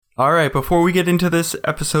All right, before we get into this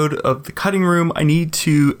episode of The Cutting Room, I need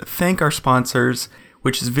to thank our sponsors,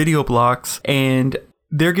 which is VideoBlocks, and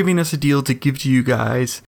they're giving us a deal to give to you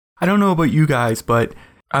guys. I don't know about you guys, but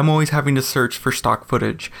I'm always having to search for stock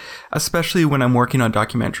footage, especially when I'm working on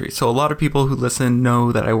documentaries. So a lot of people who listen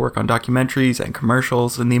know that I work on documentaries and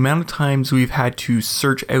commercials, and the amount of times we've had to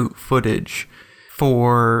search out footage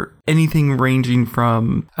for anything ranging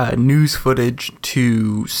from news footage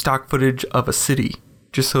to stock footage of a city,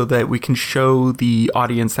 just so that we can show the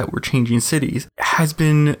audience that we're changing cities, has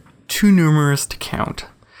been too numerous to count.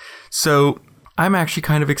 So I'm actually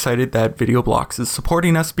kind of excited that VideoBlocks is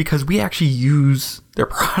supporting us because we actually use their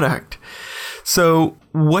product. So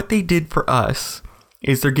what they did for us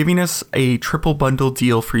is they're giving us a triple bundle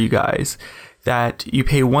deal for you guys that you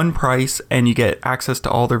pay one price and you get access to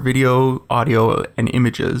all their video, audio, and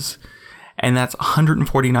images. And that's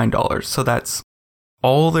 $149. So that's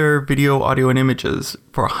all their video, audio, and images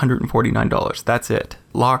for $149. That's it.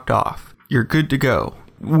 Locked off. You're good to go.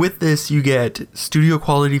 With this, you get studio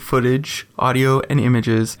quality footage, audio, and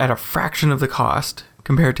images at a fraction of the cost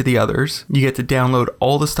compared to the others. You get to download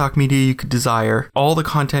all the stock media you could desire. All the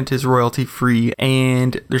content is royalty free,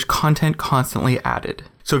 and there's content constantly added.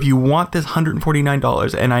 So if you want this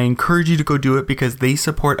 $149, and I encourage you to go do it because they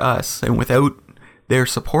support us, and without their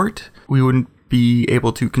support, we wouldn't be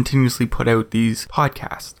able to continuously put out these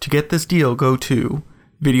podcasts. To get this deal, go to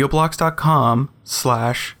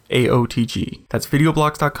videoblocks.com/AOTG. That's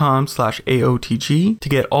videoblocks.com/AOTG to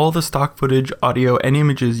get all the stock footage, audio, and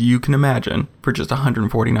images you can imagine for just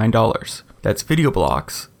 $149. That's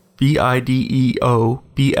VideoBlocks,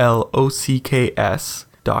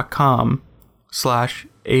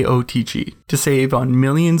 videoblocks.com/AOTG to save on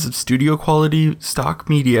millions of studio quality stock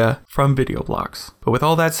media from VideoBlocks. But with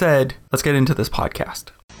all that said, let's get into this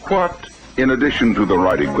podcast. What, in addition to the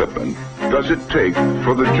right equipment, does it take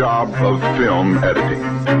for the job of film editing?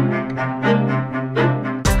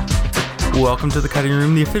 Welcome to The Cutting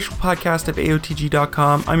Room, the official podcast of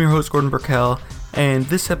AOTG.com. I'm your host, Gordon Burkell, and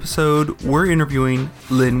this episode, we're interviewing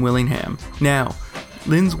Lynne Willingham. Now,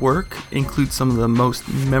 Lynne's work includes some of the most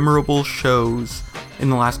memorable shows in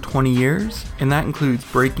the last 20 years, and that includes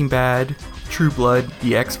Breaking Bad, True Blood,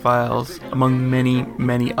 The X-Files, among many,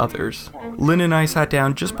 many others. Lynne and I sat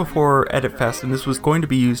down just before Edit Fest, and this was going to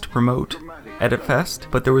be used to promote Edit Fest,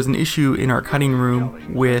 but there was an issue in our cutting room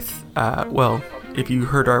with, if you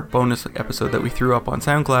heard our bonus episode that we threw up on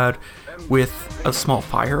SoundCloud, with a small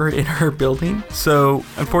fire in her building. So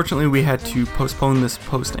unfortunately we had to postpone this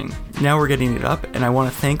posting. Now we're getting it up, and I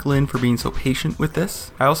want to thank Lynne for being so patient with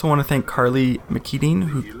this. I also want to thank Carly McKeating,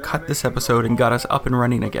 who cut this episode and got us up and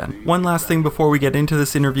running again. One last thing before we get into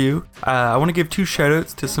this interview, I want to give 2 shout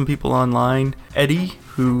outs to some people online. Eddie,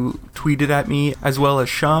 who tweeted at me, as well as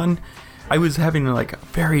Sean. I was having a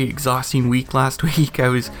very exhausting week last week. I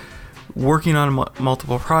was working on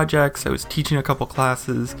multiple projects. I was teaching a couple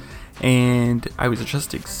classes, and I was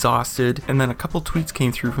just exhausted. And then a couple tweets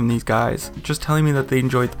came through from these guys just telling me that they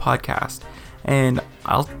enjoyed the podcast. And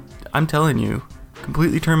I'm telling you,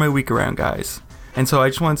 completely turned my week around, guys. And so I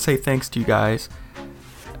just want to say thanks to you guys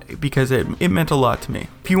because it meant a lot to me.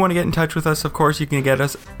 If you want to get in touch with us, of course, you can get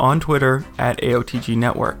us on Twitter at AOTG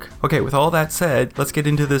Network. Okay, with all that said, let's get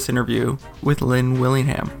into this interview with Lynne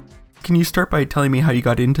Willingham. Can you start by telling me how you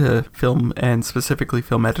got into film and specifically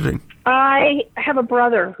film editing? I have a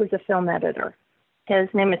brother who's a film editor.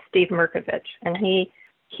 His name is Steve Merkovich, and he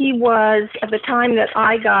was, at the time that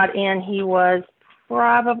I got in, he was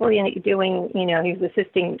probably doing, he was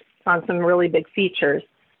assisting on some really big features.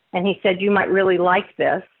 And he said, you might really like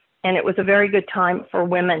this. And it was a very good time for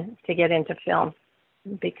women to get into film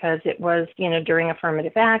because it was, during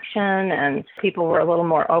affirmative action and people were a little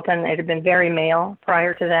more open. It had been very male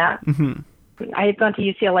prior to that. Mm-hmm. I had gone to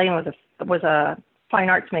UCLA and was a fine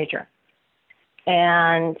arts major.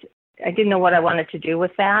 And I didn't know what I wanted to do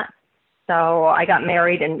with that. So I got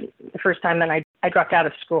married and the first time, and I dropped out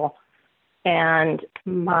of school. And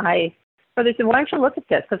my brother said, why don't you look at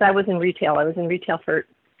this? Because I was in retail. I was in retail for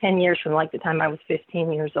 10 years from the time I was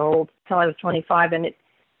 15 years old till I was 25. And it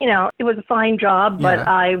was a fine job, but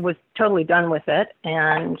I was totally done with it.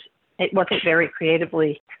 And it wasn't very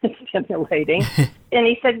creatively stimulating. And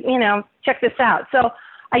he said, check this out. So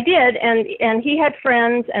I did. And he had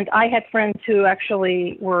friends and I had friends who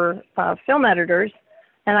actually were film editors,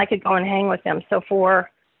 and I could go and hang with them. So for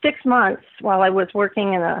 6 months while I was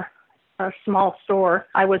working in a small store,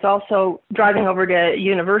 I was also driving over to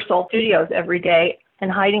Universal Studios every day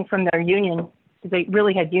and hiding from their union. They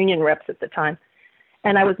really had union reps at the time.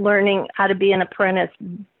 And I was learning how to be an apprentice,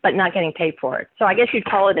 but not getting paid for it. So I guess you'd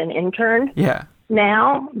call it an intern. Yeah.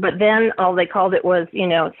 now, but then all they called it was,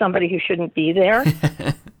 somebody who shouldn't be there.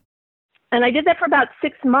 And I did that for about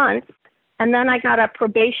 6 months, and then I got a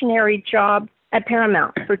probationary job at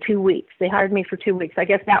Paramount for 2 weeks. They hired me for 2 weeks. I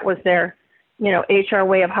guess that was their, HR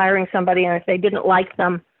way of hiring somebody, and if they didn't like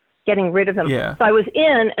them, getting rid of them. Yeah. So I was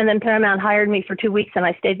in, and then Paramount hired me for 2 weeks, and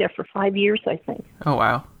I stayed there for 5 years, I think. Oh,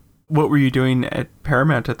 wow. What were you doing at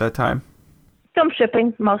Paramount at that time? Film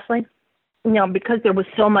shipping, mostly. Because there was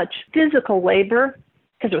so much physical labor,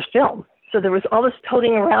 because it was film. So there was all this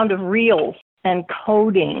toting around of reels and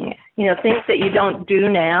coding, things that you don't do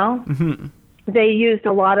now. Mm-hmm. They used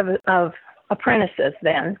a lot of apprentices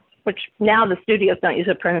then, which now the studios don't use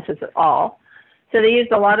apprentices at all. So they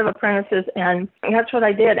used a lot of apprentices, and that's what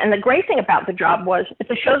I did. And the great thing about the job was if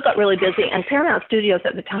the shows got really busy, and Paramount Studios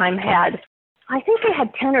at the time I think they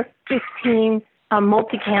had 10 or 15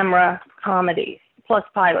 multi-camera comedies, plus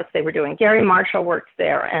pilots they were doing. Gary Marshall worked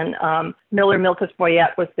there, and Miller Milkus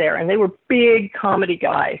Boyette was there, and they were big comedy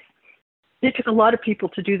guys. It took a lot of people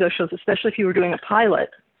to do those shows, especially if you were doing a pilot.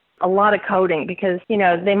 A lot of coding because,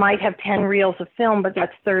 they might have 10 reels of film, but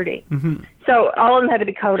that's 30. Mm-hmm. So all of them had to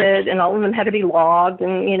be coded and all of them had to be logged.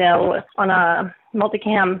 And, on a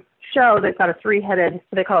multicam show, they've got what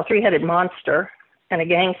they call a three-headed monster and a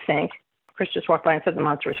gang sync. Chris just walked by and said the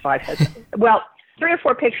monster was 5 heads. Well, 3 or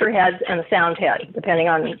 4 picture heads and a sound head, depending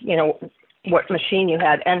on, what machine you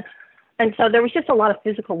had. And so there was just a lot of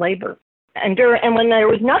physical labor. And when there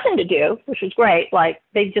was nothing to do, which was great, like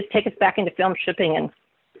they'd just take us back into film shipping and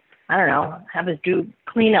I don't know, have us do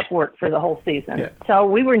cleanup work for the whole season. Yeah. So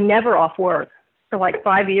we were never off work. For like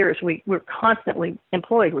 5 years, we were constantly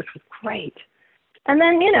employed, which was great. And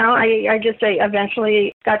then, I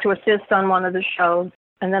eventually got to assist on one of the shows.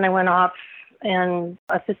 And then I went off and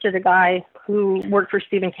assisted a guy who worked for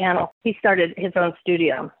Stephen Cannell. He started his own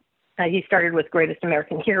studio. He started with Greatest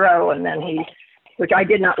American Hero, and then which I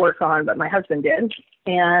did not work on, but my husband did.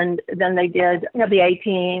 And then they did the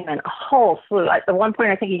A-Team and a whole slew. At one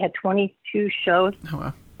point, I think he had 22 shows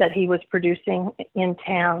that he was producing in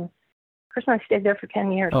town. Chris and I stayed there for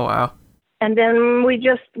 10 years. Oh, wow. And then we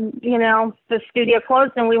just, the studio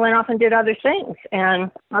closed and we went off and did other things.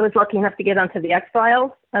 And I was lucky enough to get onto the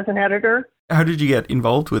X-Files as an editor. How did you get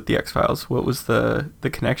involved with the X-Files? What was the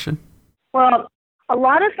connection? Well, a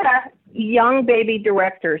lot of the young baby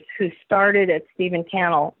directors who started at Stephen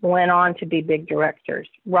Cannell went on to be big directors.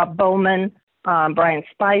 Rob Bowman, Brian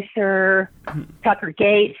Spicer, Tucker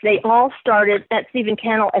Gates, they all started at Stephen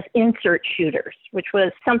Cannell as insert shooters, which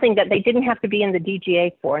was something that they didn't have to be in the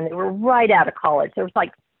DGA for, and they were right out of college. There was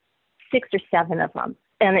like 6 or 7 of them.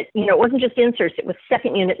 And it wasn't just inserts, it was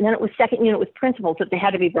second unit, and then it was second unit with principals that they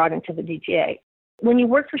had to be brought into the DGA. When you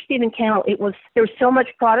worked for Stephen Cannell, there was so much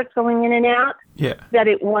product going in and out that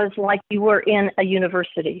it was like you were in a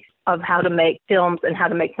university of how to make films and how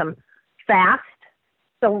to make them fast.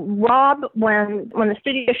 So Rob, when the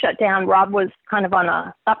studio shut down, Rob was kind of on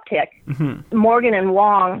a uptick. Mm-hmm. Morgan and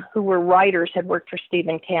Wong, who were writers, had worked for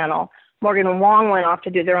Stephen Cannell. Morgan and Wong went off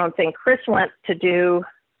to do their own thing. Chris went to do,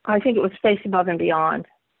 I think it was Space Above and Beyond.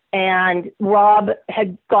 And Rob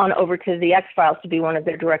had gone over to the X-Files to be one of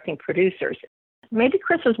their directing producers. Maybe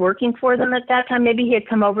Chris was working for them at that time. Maybe he had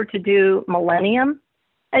come over to do Millennium.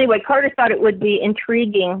 Anyway, Carter thought it would be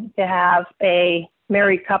intriguing to have a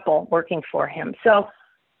married couple working for him. So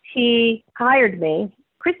he hired me.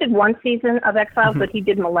 Chris did 1 season of X-Files, but he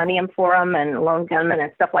did Millennium for him and Lone Gunman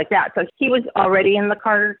and stuff like that. So he was already in the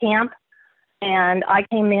Carter camp. And I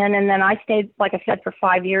came in, and then I stayed, like I said, for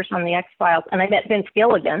 5 years on the X-Files. And I met Vince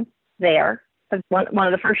Gilligan there. One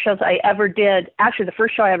of the first shows I ever did, actually the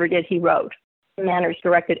first show I ever did, he wrote. Manners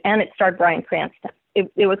directed, and it starred Bryan Cranston. It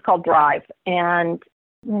was called Drive, and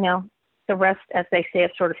the rest, as they say,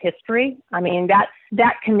 is sort of history. I mean,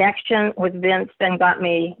 that connection with Vince then got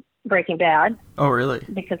me Breaking Bad. Oh, really?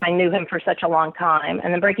 Because I knew him for such a long time,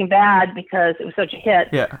 and then Breaking Bad, because it was such a hit,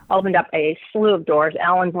 opened up a slew of doors.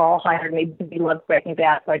 Alan Ball hired me to be loved Breaking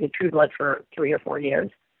Bad, so I did True Blood for 3 or 4 years.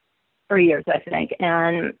 3 years, I think,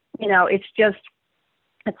 and it's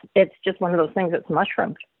just one of those things that's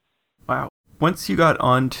mushroomed. Wow. Once you got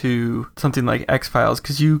onto something like X-Files,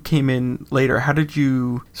 because you came in later, how did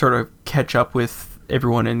you sort of catch up with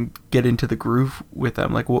everyone and get into the groove with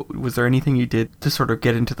them? Like, was there anything you did to sort of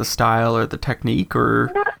get into the style or the technique,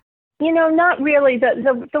 or? Not really.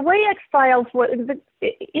 The way X-Files was,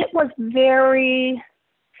 it was very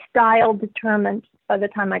style determined by the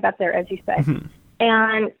time I got there, as you say. Mm-hmm.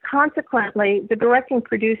 And consequently, the directing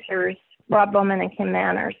producers, Rob Bowman and Kim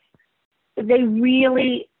Manners, they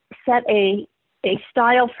really set a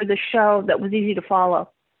style for the show that was easy to follow.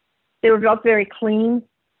 They were both very clean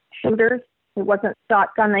shooters, It wasn't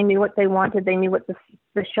shotgun. They knew what they wanted. They knew what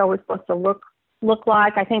the show was supposed to look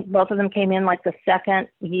like. I think both of them came in like the second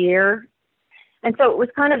year. And so it was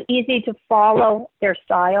kind of easy to follow their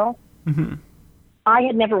style. Mm-hmm. I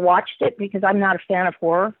had never watched it because I'm not a fan of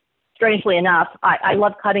horror. Strangely enough, I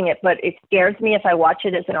love cutting it, but it scares me if I watch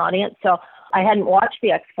it as an audience. So I hadn't watched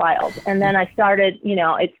The X-Files. And then I started,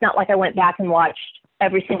 it's not like I went back and watched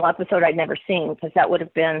every single episode I'd never seen, because that would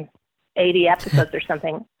have been 80 episodes or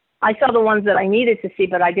something. I saw the ones that I needed to see,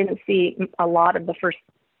 but I didn't see a lot of the first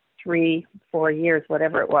 3-4 years,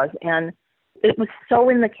 whatever it was. And it was so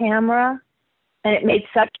in the camera, and it made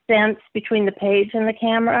such sense between the page and the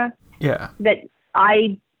camera that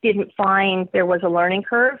I didn't find there was a learning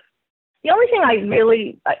curve. The only thing I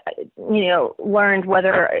really, learned,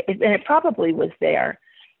 and it probably was there,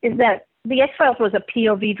 is that The X-Files was a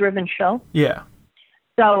POV-driven show. Yeah.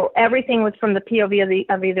 So everything was from the POV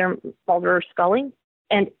of either Mulder or Scully,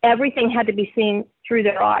 and everything had to be seen through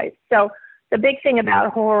their eyes. So the big thing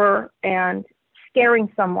about horror and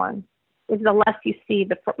scaring someone is the less you see,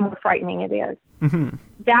 the more frightening it is. Mm-hmm.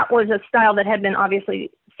 That was a style that had been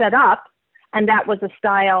obviously set up, and that was a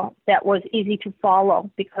style that was easy to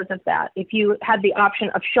follow because of that. If you had the option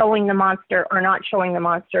of showing the monster or not showing the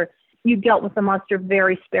monster, you dealt with the monster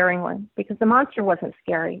very sparingly because the monster wasn't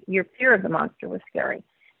scary. Your fear of the monster was scary.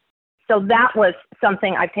 So that was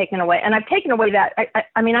something I've taken away. And I've taken away that,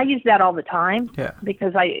 I use that all the time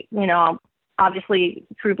because obviously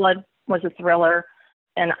True Blood was a thriller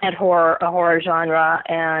and a horror genre.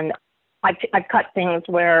 And I've cut things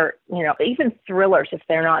where, even thrillers, if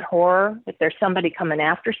they're not horror, if there's somebody coming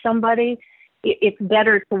after somebody, it's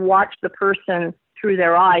better to watch the person through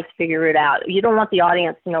their eyes figure it out. You don't want the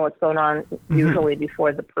audience to know what's going on usually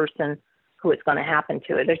before the person who it's going to happen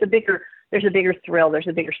to. There's a bigger thrill, there's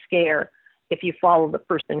a bigger scare if you follow the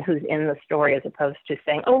person who's in the story as opposed to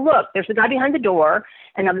saying, oh, look, there's a guy behind the door,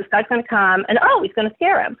 and now this guy's going to come, and he's going to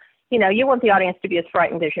scare him. You want the audience to be as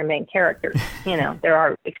frightened as your main characters. There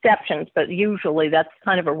are exceptions, but usually that's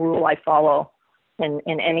kind of a rule I follow in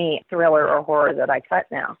any thriller or horror that I cut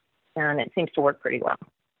now, and it seems to work pretty well.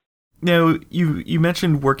 Now, you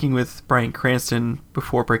mentioned working with Bryan Cranston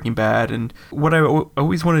before Breaking Bad, and what I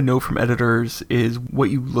always want to know from editors is what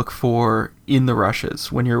you look for in the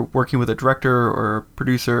rushes. When you're working with a director or a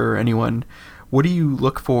producer or anyone, what do you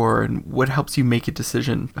look for, and what helps you make a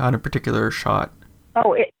decision on a particular shot?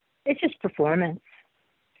 Oh, it's just performance.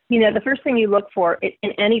 The first thing you look for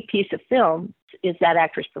in any piece of film is that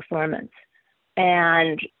actor's performance.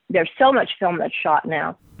 And there's so much film that's shot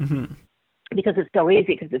now. Mm-hmm. Because it's so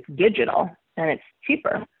easy, because it's digital and it's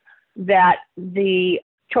cheaper, that the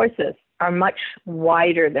choices are much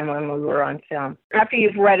wider than when we were on film. After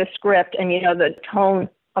you've read a script and you know the tone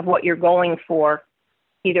of what you're going for,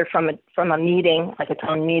 either from a meeting, like a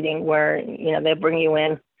tone meeting, where they bring you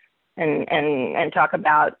in and talk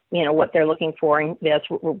about what they're looking for and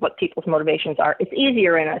what people's motivations are. It's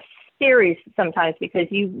easier in a series sometimes because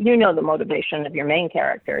you know the motivation of your main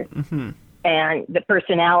characters. Mm-hmm. And the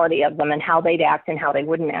personality of them and how they'd act and how they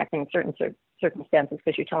wouldn't act in certain circumstances,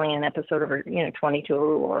 because you're telling an episode over 22,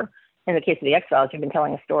 or in the case of the X-Files, you've been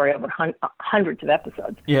telling a story over hundreds of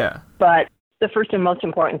episodes. Yeah. But the first and most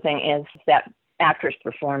important thing is that actor's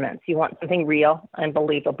performance. You want something real and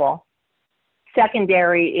believable.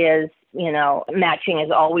 Secondary is, matching is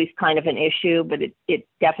always kind of an issue, but it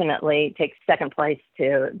definitely takes second place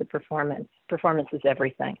to the performance. Performance is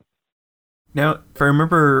everything. Now, if I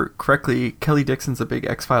remember correctly, Kelly Dixon's a big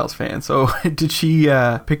X-Files fan. So did she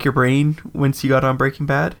pick your brain once you got on Breaking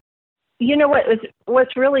Bad? You know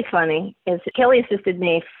what's really funny is Kelly assisted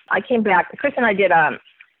me. I came back. Chris and I did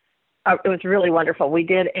it was really wonderful. We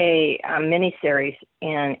did a mini-series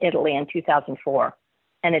in Italy in 2004.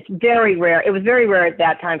 And it's very rare. It was very rare at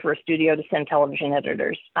that time for a studio to send television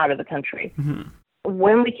editors out of the country. Mm-hmm.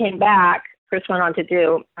 When we came back, Chris went on to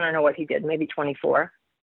do, I don't know what he did, maybe 24.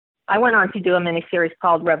 I went on to do a miniseries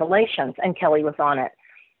called Revelations, and Kelly was on it.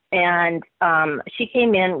 And she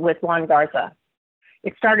came in with Juan Garza.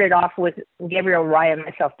 It started off with Gabriel Raya and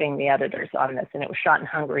myself being the editors on this, and it was shot in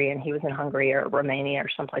Hungary, and he was in Hungary or Romania or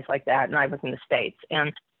someplace like that, and I was in the States.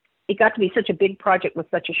 And it got to be such a big project with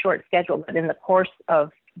such a short schedule, but in the course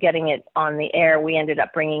of getting it on the air, we ended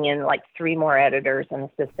up bringing in like 3 more editors and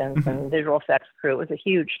assistants and visual effects crew. It was a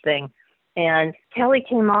huge thing. And Kelly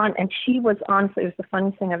came on, and she was, honestly, it was the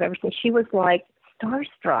funniest thing I've ever seen. She was like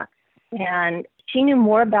starstruck, and she knew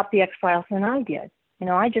more about the X-Files than I did.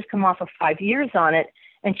 I just come off of 5 years on it,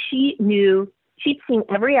 and she knew, she'd seen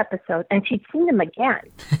every episode, and she'd seen them again.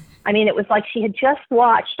 I mean, it was like she had just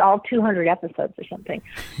watched all 200 episodes or something.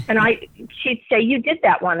 And she'd say, you did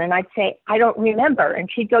that one. And I'd say, I don't remember. And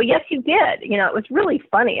she'd go, yes, you did. You know, it was really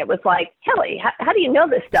funny. It was like, Kelly, how do you know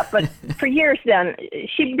this stuff? But for years then,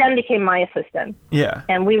 she then became my assistant. Yeah.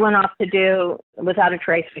 And we went off to do Without a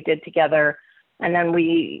Trace, we did together. And then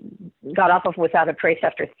we got off of Without a Trace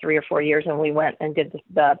after 3 or 4 years, and we went and did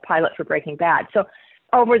the pilot for Breaking Bad. So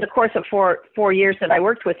over the course of four years that I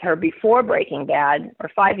worked with her before Breaking Bad, or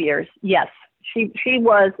 5 years, yes, she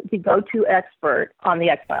was the go-to expert on the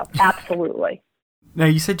X-Files. Absolutely. Now,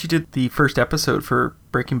 you said you did the first episode for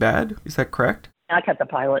Breaking Bad. Is that correct? I cut the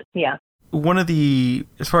pilot, yeah. One of the,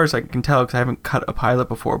 as far as I can tell, because I haven't cut a pilot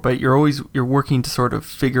before, but you're working to sort of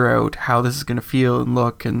figure out how this is going to feel and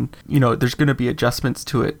look, and, you know, there's going to be adjustments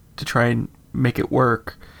to it to try and make it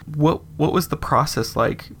work. What was the process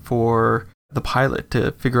like for the pilot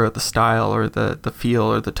to figure out the style or the feel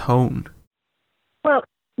or the tone? Well,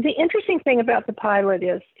 the interesting thing about the pilot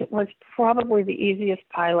is it was probably the easiest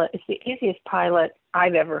pilot. It's the easiest pilot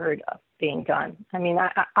I've ever heard of being done. I mean,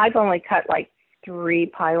 I've only cut like 3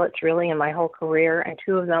 pilots really in my whole career, and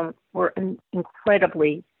 2 of them were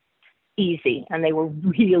incredibly easy, and they were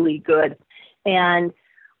really good. And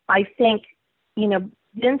I think, you know,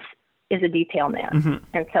 Vince is a detail man. Mm-hmm.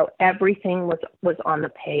 And so everything was on the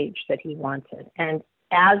page that he wanted. And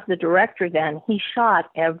as the director then, he shot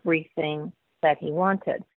everything that he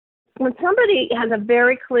wanted. When somebody has a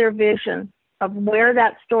very clear vision of where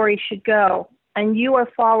that story should go, and you are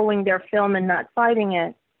following their film and not fighting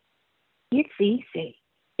it, it's easy.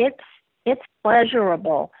 It's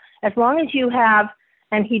pleasurable. As long as you have,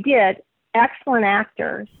 and he did, excellent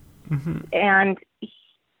actors, mm-hmm. and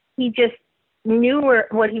he just knew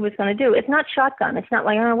what he was going to do. It's not shotgun. It's not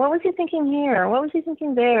like, oh, what was he thinking here? What was he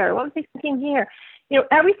thinking there? What was he thinking here? You know,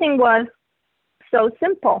 everything was so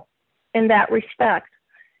simple in that respect.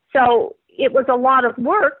 So it was a lot of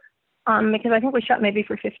work because I think we shot maybe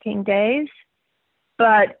for 15 days.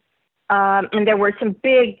 But, and there were some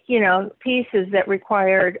big, you know, pieces that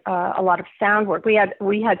required a lot of sound work. We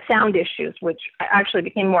had sound issues, which actually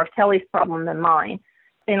became more of Kelly's problem than mine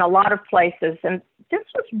in a lot of places. And this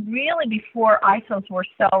was really before ISOs were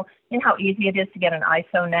so, you know how easy it is to get an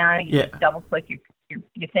ISO now? You just double click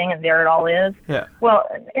your thing and there it all is. Yeah. Well,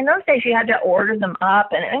 in those days you had to order them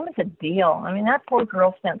up, and it was a deal. I mean, that poor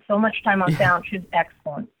girl spent so much time on sound. She's an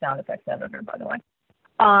excellent sound effects editor, by the way,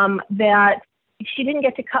 that she didn't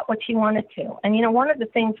get to cut what she wanted to. And, you know, one of the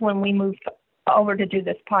things when we moved over to do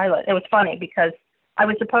this pilot, it was funny because I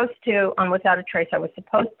was supposed to, on Without a Trace, I was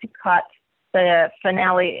supposed to cut the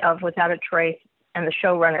finale of Without a Trace, and the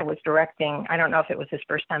showrunner was directing. I don't know if it was his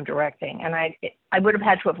first time directing, and I would have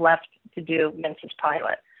had to have left to do Vince's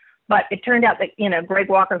pilot. But it turned out that, you know, Greg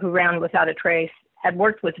Walker, who ran Without a Trace, had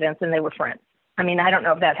worked with Vince, and they were friends. I mean, I don't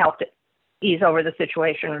know if that helped ease over the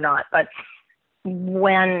situation or not, but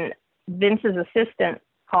when Vince's assistant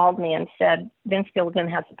called me and said, Vince Gilligan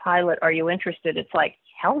has a pilot, are you interested? It's like,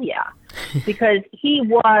 hell yeah, because he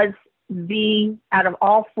was out of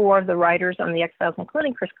all 4 of the writers on the X-Files,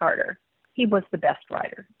 including Chris Carter, he was the best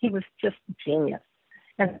writer. He was just genius.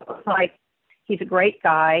 And so it's like, he's a great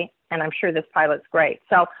guy, and I'm sure this pilot's great.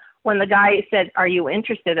 So when the guy said, are you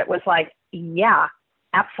interested? It was like, yeah,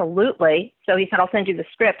 absolutely. So he said, I'll send you the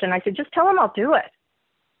script. And I said, just tell him I'll do it.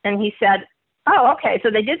 And he said, oh, okay.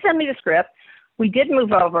 So they did send me the script. We did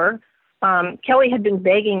move over. Kelly had been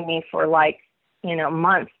begging me for like, you know,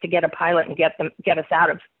 months to get a pilot and get us out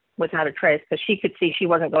of Without a Trace, because she could see she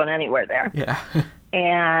wasn't going anywhere there. Yeah.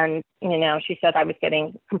 And, you know, she said I was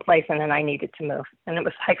getting complacent and I needed to move. And it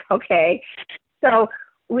was like, okay. So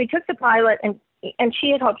we took the pilot, and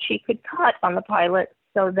she had hoped she could cut on the pilot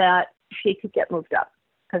so that she could get moved up,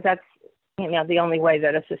 because that's, you know, the only way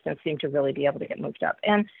that assistants seem to really be able to get moved up.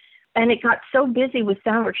 And it got so busy with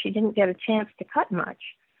sound work, she didn't get a chance to cut much.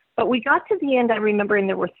 But we got to the end, I remember, and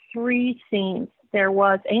there were 3 scenes. There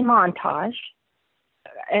was a montage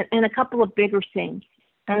and a couple of bigger scenes.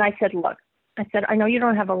 And I said, look, I know you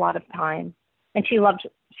don't have a lot of time. And she loved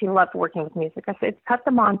working with music. I said, cut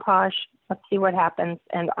the montage. Let's see what happens.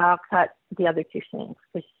 And I'll cut the other 2 scenes.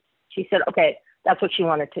 Because she said, okay, that's what she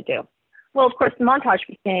wanted to do. Well, of course, the montage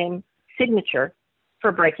became signature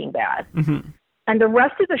for Breaking Bad. Mm-hmm. And the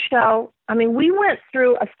rest of the show, I mean, we went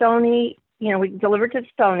through a Sony, you know, we delivered to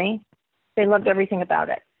Sony. They loved everything about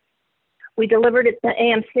it. We delivered it to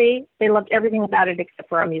AMC. They loved everything about it except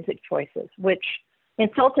for our music choices, which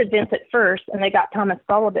insulted Vince at first, and they got Thomas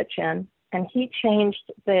Golovich in, and he changed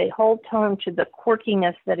the whole tone to the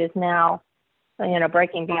quirkiness that is now, you know,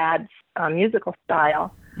 Breaking Bad's musical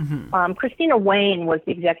style. Mm-hmm. Christina Wayne was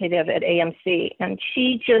the executive at AMC, and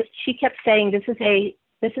she kept saying, this is a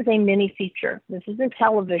this is a mini feature. This isn't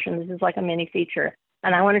television. This is like a mini feature.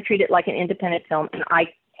 And I want to treat it like an independent film, and I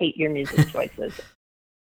hate your music choices.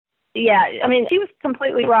 Yeah, I mean, she was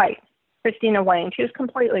completely right, Christina Wayne. She was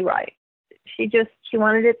completely right. She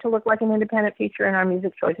wanted it to look like an independent feature, and our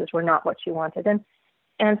music choices were not what she wanted.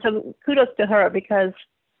 And so kudos to her, because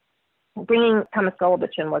bringing Thomas Golubic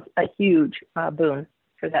in was a huge boon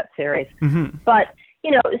for that series. Mm-hmm. But,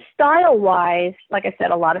 style-wise, like I said,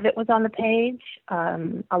 a lot of it was on the page.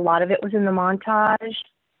 A lot of it was in the montage,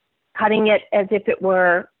 cutting it as if it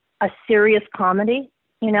were a serious comedy,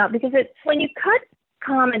 because when you cut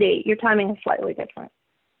comedy, your timing is slightly different.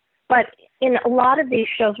 But in a lot of these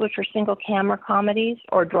shows, which are single camera comedies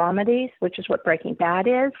or dramedies, which is what Breaking Bad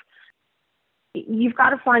is, you've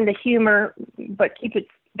got to find the humor, but keep it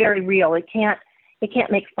very real. It can't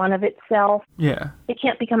make fun of itself. Yeah. It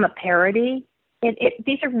can't become a parody.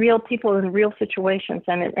 These are real people in real situations,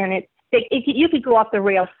 you could go off the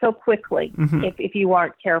rails so quickly mm-hmm. if you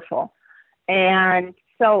aren't careful. And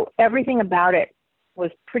so everything about it was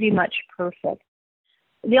pretty much perfect.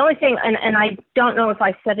 The only thing, and I don't know if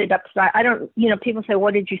I set it up, people say,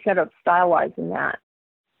 what did you set up style-wise in that?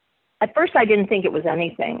 At first, I didn't think it was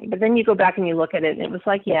anything, but then you go back and you look at it, and it was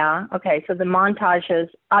like, yeah, okay. So the montages,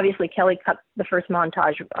 obviously Kelly cut the first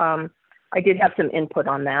montage. I did have some input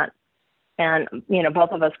on that. And,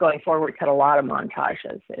 both of us going forward cut a lot of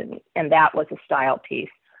montages, and that was a style piece.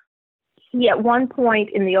 He, at one point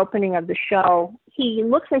in the opening of the show, he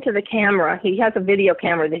looks into the camera. He has a video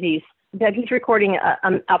camera that he's recording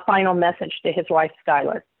a final message to his wife,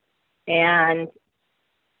 Skylar. And,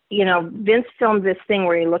 Vince filmed this thing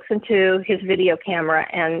where he looks into his video camera,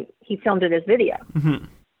 and he filmed it as video. Mm-hmm.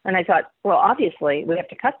 And I thought, well, obviously, we have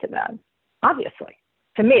to cut to that. Obviously.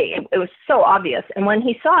 To me, it was so obvious. And when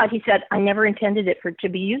he saw it, he said, I never intended it to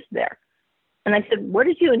be used there. And I said, what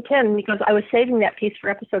did you intend? And he goes, I was saving that piece for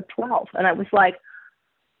episode 12. And I was like,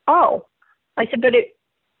 oh. I said, but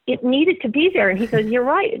it needed to be there. And he says, you're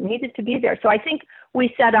right, it needed to be there. So I think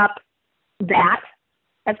we set up that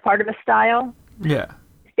as part of a style. Yeah.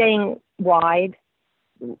 Staying wide,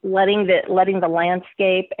 letting the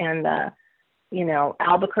landscape and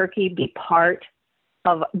Albuquerque be part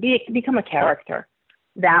of become a character.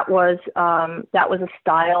 That was a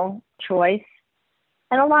style choice,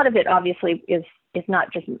 and a lot of it obviously is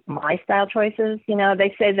not just my style choices.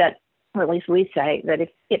 They say that, or at least we say that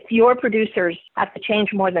if your producers have to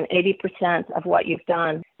change more than 80% of what you've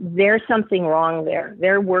done, there's something wrong there.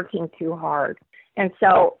 They're working too hard, and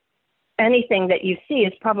so anything that you see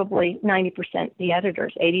is probably 90% the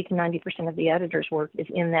editors. 80 to 90% of the editors' work is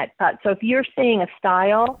in that cut. So if you're seeing a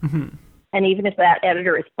style. Mm-hmm. And even if that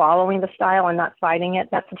editor is following the style and not fighting it,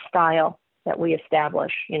 that's a style that we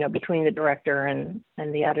establish, between the director and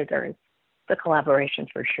the editor. It's the collaboration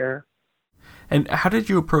for sure. And how did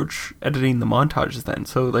you approach editing the montages then?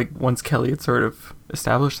 So, once Kelly had sort of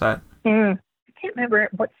established that? I can't remember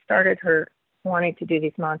what started her wanting to do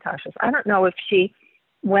these montages. I don't know if she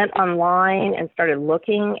went online and started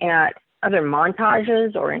looking at other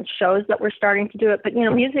montages or in shows that were starting to do it. But,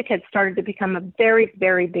 music had started to become a very,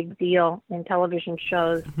 very big deal in television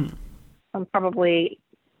shows, mm-hmm. Probably,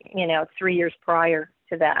 3 years prior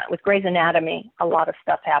to that. With Grey's Anatomy, a lot of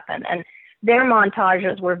stuff happened. And their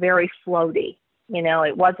montages were very floaty.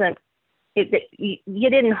 It wasn't, you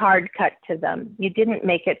didn't hard cut to them. You didn't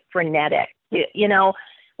make it frenetic.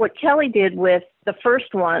 What Kelly did with the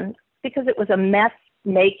first one, because it was a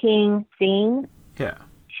mess-making scene. Yeah.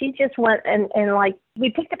 She just went and we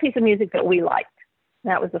picked a piece of music that we liked.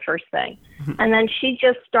 That was the first thing. Mm-hmm. And then she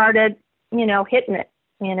just started,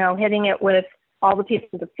 hitting it with all the pieces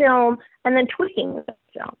of film and then tweaking the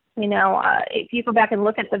film. If you go back and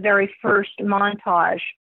look at the very first montage,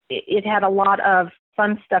 it had a lot of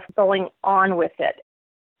fun stuff going on with it.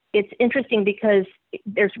 It's interesting because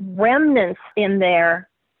there's remnants in there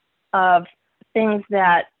of things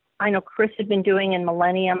that I know Chris had been doing in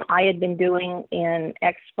Millennium, I had been doing in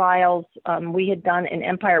X-Files, we had done in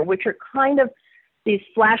Empire, which are kind of these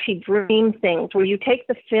flashy dream things where you take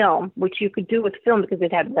the film, which you could do with film because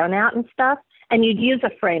it had run out and stuff, and you'd use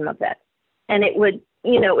a frame of it. And it would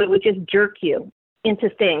just jerk you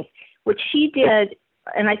into things, which she did,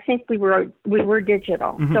 and I think we were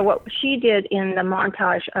digital. Mm-hmm. So what she did in the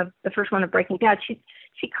montage of the first one of Breaking Bad, she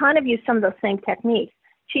kind of used some of those same techniques.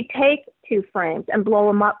 She'd take 2 frames and blow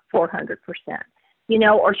them up 400%,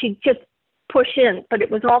 or she'd just push in, but it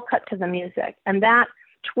was all cut to the music. And that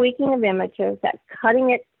tweaking of images, that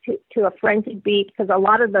cutting it to a frenzied beat, because a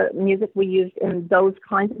lot of the music we used in those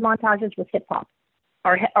kinds of montages was hip-hop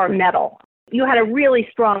or metal. You had a really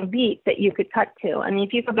strong beat that you could cut to. I mean,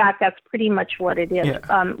 if you go back, that's pretty much what it is.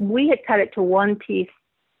 Yeah. We had cut it to one piece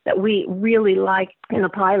that we really liked in the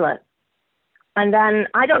pilot. And then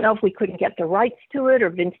I don't know if we couldn't get the rights to it, or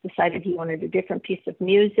Vince decided he wanted a different piece of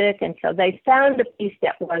music. And so they found a piece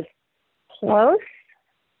that was close.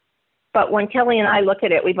 But when Kelly and I look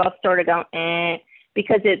at it, we both sort of go,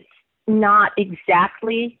 because it's not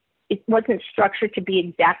exactly, it wasn't structured to be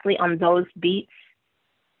exactly on those beats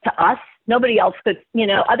to us. Nobody else could,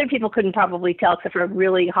 other people couldn't probably tell except for a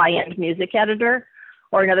really high-end music editor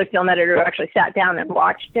or another film editor who actually sat down and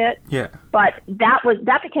watched it. Yeah. But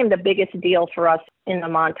that became the biggest deal for us in the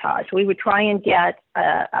montage. We would try and get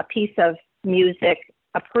a piece of music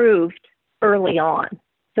approved early on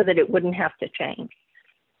so that it wouldn't have to change.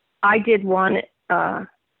 I did one,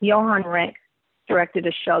 Johan Renck directed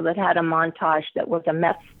a show that had a montage that was a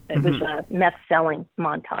meth, it was a meth selling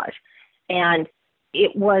montage. And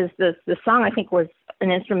it was, the song I think was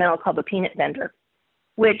an instrumental called The Peanut Vendor,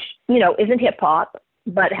 which, isn't hip hop,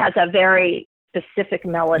 but has a very specific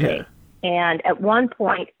melody. Yeah. And at one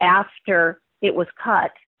point after it was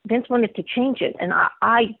cut, Vince wanted to change it. And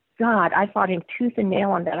I fought him tooth and nail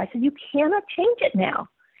on that. I said, you cannot change it now.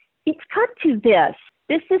 It's cut to this.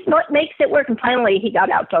 This is what makes it work. And finally he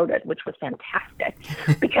got outvoted, which was fantastic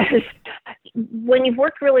because when you've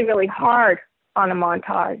worked really, really hard on a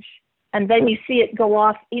montage and then you see it go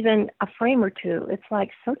off even a frame or two, it's like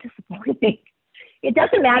so disappointing. It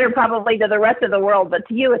doesn't matter probably to the rest of the world, but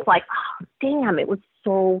to you, it's like, oh, damn, it was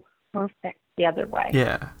so perfect the other way.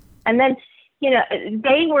 Yeah. And then,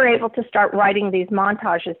 they were able to start writing these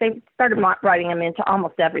montages. They started writing them into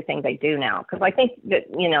almost everything they do now, because I think that,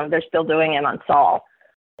 they're still doing it on Saul.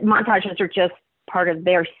 Montages are just part of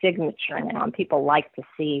their signature now, and people like to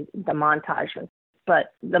see the montages.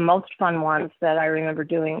 But the most fun ones that I remember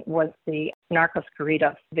doing was the Narcos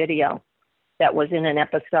Corridos video that was in an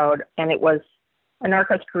episode, and it was a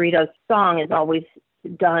Narcos Corridos song is always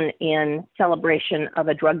done in celebration of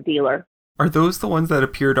a drug dealer. Are those the ones that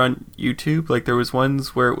appeared on YouTube? Like there was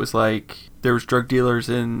ones where it was like there was drug dealers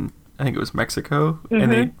in, I think it was Mexico,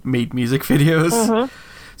 and they made music videos.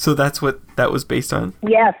 So that's what that was based on?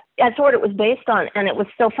 Yes, that's what it was based on. And it was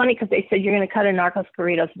so funny because they said, you're going to cut a Narcos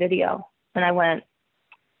Corridos video. And I went,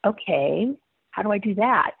 okay, how do I do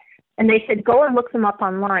that? And they said, go and look them up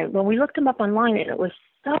online. Well, we looked them up online, and it was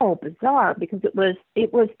so bizarre because it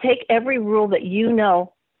was take every rule that you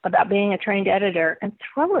know about being a trained editor and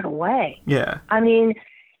throw it away. Yeah. I mean,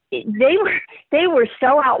 they were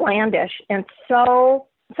so outlandish and so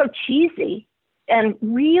cheesy and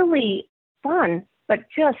really fun, but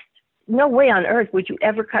just no way on earth would you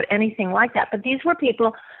ever cut anything like that. But these were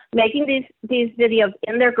people making these videos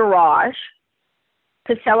in their garage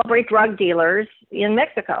to celebrate drug dealers in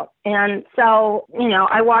Mexico. And so,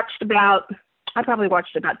 I probably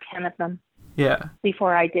watched about 10 of them. Yeah.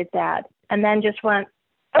 Before I did that. And then just went,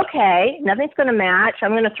 okay, nothing's going to match.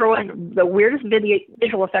 I'm going to throw in the weirdest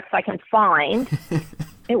visual effects I can find.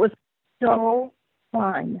 It was so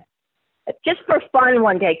fun. Just for fun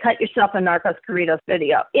one day, cut yourself a Narcos Corridos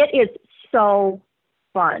video. It is so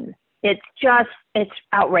fun. It's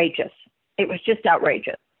outrageous. It was just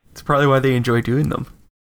outrageous. It's probably why they enjoy doing them.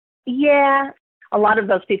 Yeah. A lot of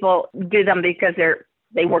those people do them because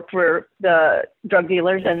they work for the drug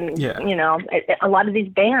dealers, and, a lot of these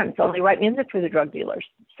bands only write music for the drug dealers.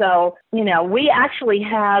 So, we actually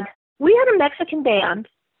had a Mexican band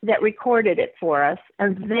that recorded it for us,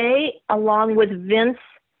 and they, along with Vince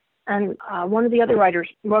and one of the other writers,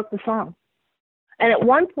 wrote the song. And at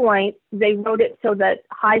one point, they wrote it so that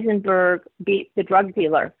Heisenberg beat the drug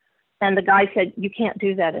dealer. And the guy said, you can't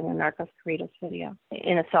do that in a Narcos Corridos video,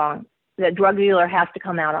 in a song. The drug dealer has to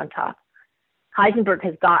come out on top. Heisenberg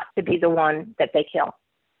has got to be the one that they kill.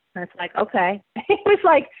 And it's like, okay. It was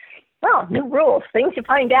like, well, new rules, things you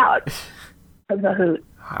find out. It was a hoot.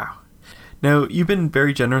 Wow. Now, you've been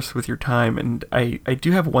very generous with your time, and I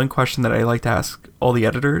do have one question that I like to ask all the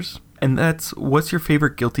editors, and that's, what's your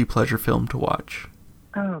favorite guilty pleasure film to watch?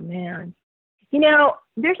 Oh, man.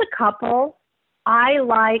 There's a couple. I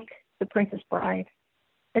like The Princess Bride.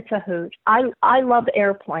 It's a hoot. I love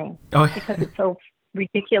Airplane because it's so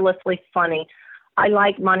ridiculously funny. I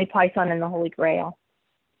like Monty Python and the Holy Grail.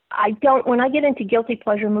 When I get into guilty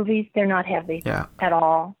pleasure movies, they're not heavy at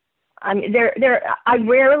all. I mean, I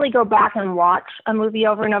rarely go back and watch a movie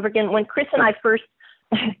over and over again. When Chris and I first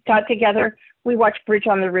got together, we watched Bridge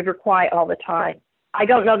on the River Kwai all the time. I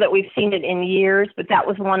don't know that we've seen it in years, but that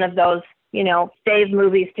was one of those, save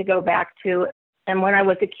movies to go back to. And when I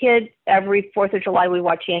was a kid, every 4th of July, we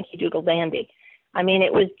watched Yankee Doodle Dandy. I mean,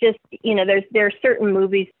 it was just, there are certain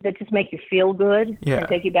movies that just make you feel good and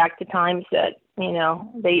take you back to times that,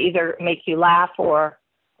 they either make you laugh or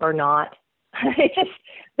not. It just,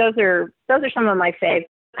 those are some of my faves.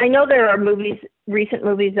 I know there are recent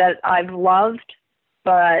movies that I've loved,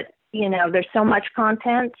 but, there's so much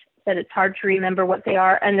content that it's hard to remember what they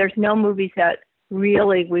are. And there's no movies that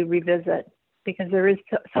really we revisit because there is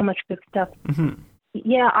so much good stuff. Mm-hmm.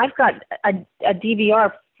 Yeah, I've got a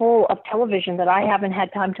DVR full of television that I haven't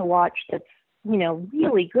had time to watch that's,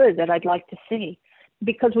 really good that I'd like to see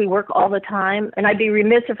because we work all the time. And I'd be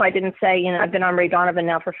remiss if I didn't say, I've been on Ray Donovan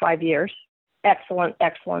now for 5 years. Excellent,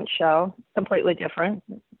 excellent show. Completely different,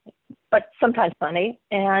 but sometimes funny.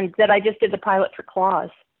 And that I just did the pilot for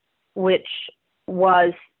Claws, which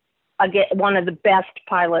was one of the best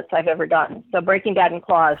pilots I've ever done. So Breaking Bad and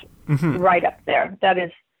Claws, right up there. That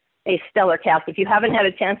is a stellar cast. If you haven't had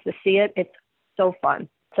a chance to see it, it's so fun.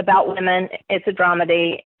 It's about women. It's a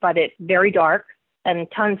dramedy, but it's very dark and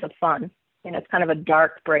tons of fun. It's kind of a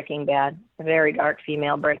dark Breaking Bad, a very dark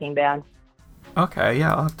female Breaking Bad. Okay,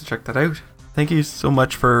 yeah, I'll have to check that out. Thank you so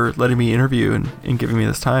much for letting me interview and giving me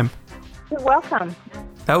this time. You're welcome.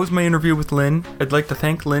 That was my interview with Lynne. I'd like to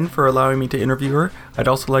thank Lynne for allowing me to interview her. I'd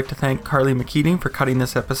also like to thank Carly McKeating for cutting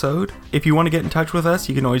this episode. If you want to get in touch with us,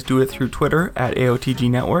 you can always do it through Twitter at AOTG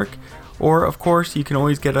Network. Or, of course, you can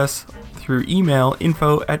always get us through email,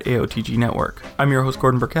 info@AOTG Network. I'm your host,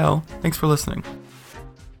 Gordon Burkell. Thanks for listening.